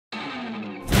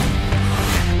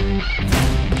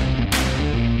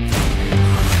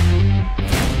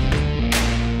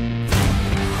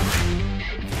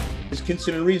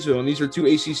Kinston and Reidsville, and these are two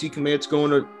ACC commits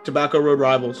going to Tobacco Road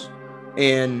rivals.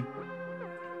 And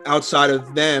outside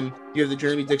of them, you have the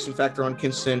Jeremy Dixon factor on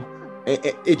Kinston.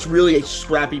 It's really a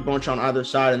scrappy bunch on either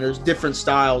side, and there's different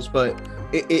styles, but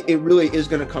it really is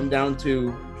going to come down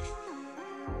to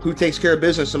who takes care of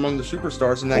business among the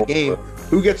superstars in that game,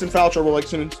 who gets in foul trouble, like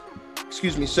Simmons,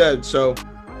 said. So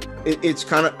it's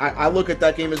kind of, I look at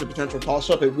that game as a potential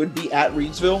toss-up. It would be at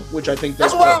Reidsville, which I think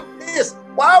that's what I'm pissed.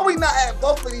 Why are we not at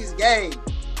both of these games?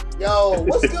 Yo,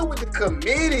 what's good with the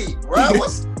committee, bro?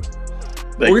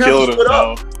 They killed us,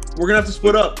 bro. We're gonna have to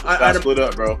split up. I split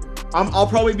up, bro. I'll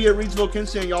probably be at Reidsville,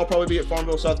 Kinston, and y'all probably be at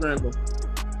Farmville, South Granville.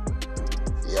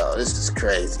 Yo, this is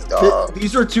crazy, dog.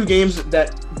 These are two games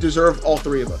that deserve all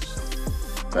three of us.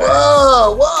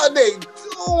 Whoa, what are they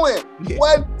doing? Yeah.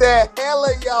 What the hell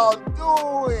are y'all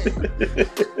doing?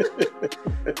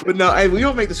 But no, hey, we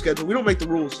don't make the schedule. We don't make the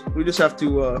rules. We just have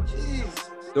to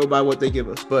go by what they give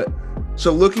us. But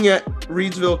so looking at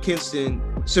Reidsville, Kinston,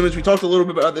 Simmons, we talked a little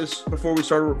bit about this before we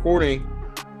started recording.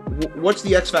 What's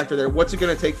the X factor there? What's it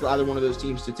going to take for either one of those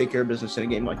teams to take care of business in a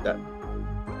game like that?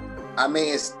 I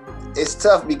mean, it's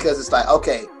tough because it's like,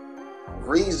 okay,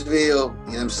 Reidsville, you know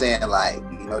what I'm saying? Like,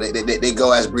 you know, they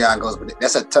go as Breon goes, but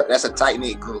that's a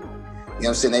tight-knit group. You know what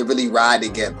I'm saying? They really ride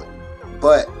together.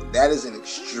 But that is an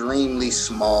extremely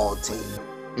small team.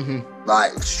 Mm-hmm.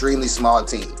 Like, extremely small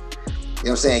team. You know what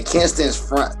I'm saying?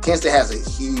 Kinston has a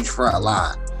huge front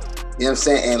line. You know what I'm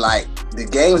saying? And, like, the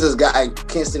games that's got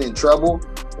Kinston in trouble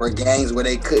were games where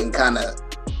they couldn't kind of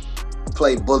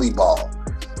play bully ball.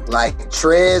 Like,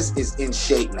 Trez is in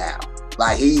shape now.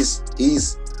 Like, he's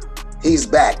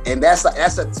back. And that's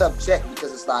a tough check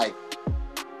because it's like,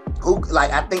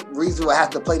 I think Reidsville will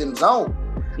have to play them zone.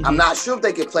 Mm-hmm. I'm not sure if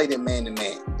they can play them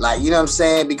man-to-man. Like, you know what I'm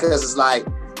saying? Because it's like,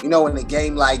 you know, in a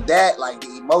game like that, like,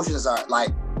 the emotions are, like,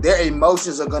 their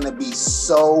emotions are going to be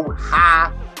so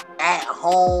high at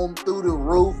home through the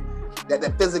roof that the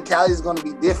physicality is going to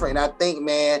be different. And I think,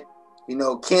 man, you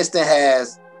know, Kinston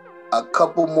has a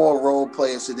couple more role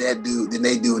players to that dude than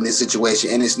they do in this situation.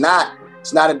 And it's not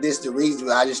a diss to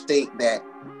Reidsville. I just think that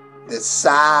the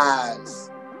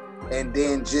size and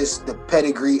then just the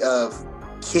pedigree of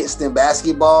Kinston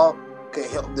basketball could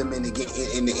help them in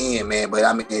the end, man. But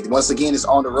I mean, once again, it's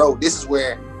on the road. This is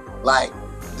where, like,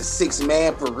 the sixth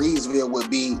man for Reidsville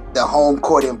would be the home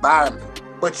court environment.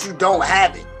 But you don't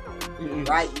have it,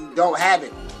 right? You don't have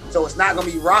it. So it's not going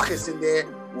to be raucous in there.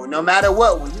 Well, no matter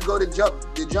what, when you go to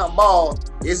jump ball,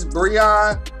 it's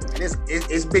Breon and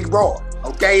it's Big Raw.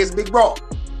 Okay, it's Big Raw.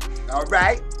 All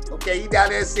right. Okay, you down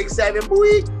there 6'7",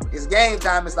 boy. It's game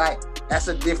time. It's like, that's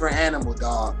a different animal,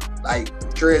 dog. Like,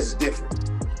 Trez is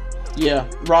different. Yeah.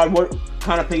 Rod, what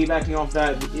kind of piggybacking off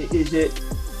that,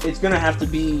 it's going to have to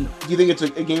be, do you think it's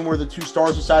a game where the two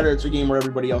stars decide, or it's a game where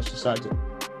everybody else decides it?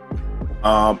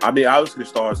 I mean, obviously the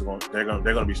stars they're going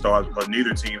to be stars because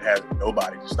neither team has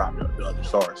nobody to stop the other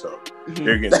star. So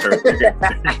they're getting 30.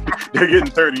 They're getting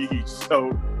 30 each.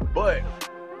 So, but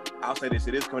I'll say this: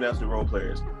 it is coming down to the role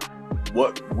players.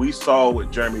 What we saw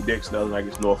with Jeremy Dixon the other night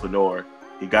against North Lenore,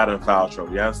 he got in foul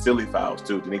trouble. He had silly fouls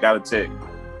too. Then he got a tick.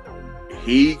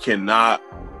 He cannot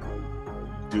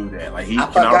do that. Like, I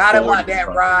forgot about that,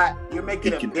 Rod. You're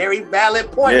making a very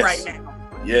valid point right now.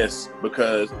 Yes,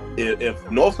 because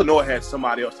if North Lenore had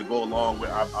somebody else to go along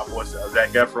with our boy Zach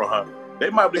Efron,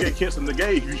 they might be able to get Kinston the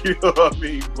game. You know what I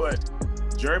mean? But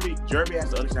Jeremy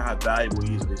has to understand how valuable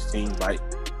he is to this team. Like,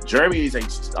 Jeremy is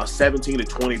a 17 to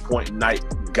 20 point night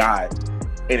guy,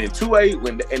 and in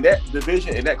 2A, in that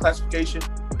division, in that classification,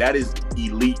 that is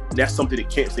elite. That's something that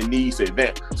Kinston needs to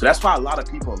advance. So that's why a lot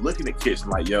of people are looking at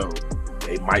Kinston like, yo,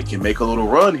 they can make a little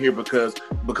run here because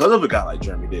of a guy like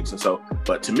Jeremy Dixon. So,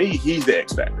 but to me, he's the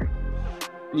X factor.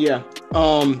 Yeah.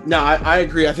 No, I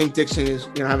agree. I think Dixon is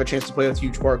going to have a chance to play a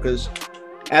huge part because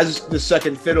as the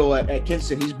second fiddle at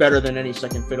Kinston, he's better than any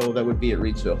second fiddle that would be at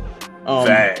Reidsville.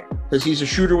 Because he's a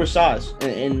shooter with size,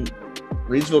 and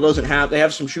Reidsville doesn't have. They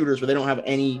have some shooters, but they don't have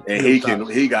any. And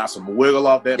he got some wiggle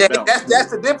off that belt.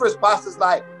 That's the difference, Boston's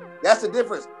like. That's the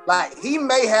difference. Like, he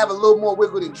may have a little more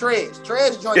wiggle than Trez.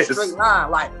 Trez joins straight line.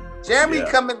 Like, Jeremy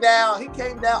coming down, he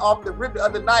came down off the rip the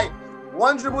other night.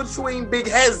 One dribble between Big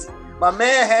Hezzy. My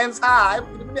man, hands high,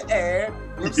 put him in the air.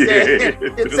 You know what I'm saying?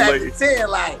 It's at the 10.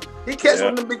 Like, he catch one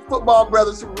of the big football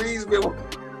brothers from Reidsville.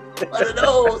 One of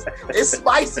those. It's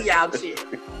spicy out here.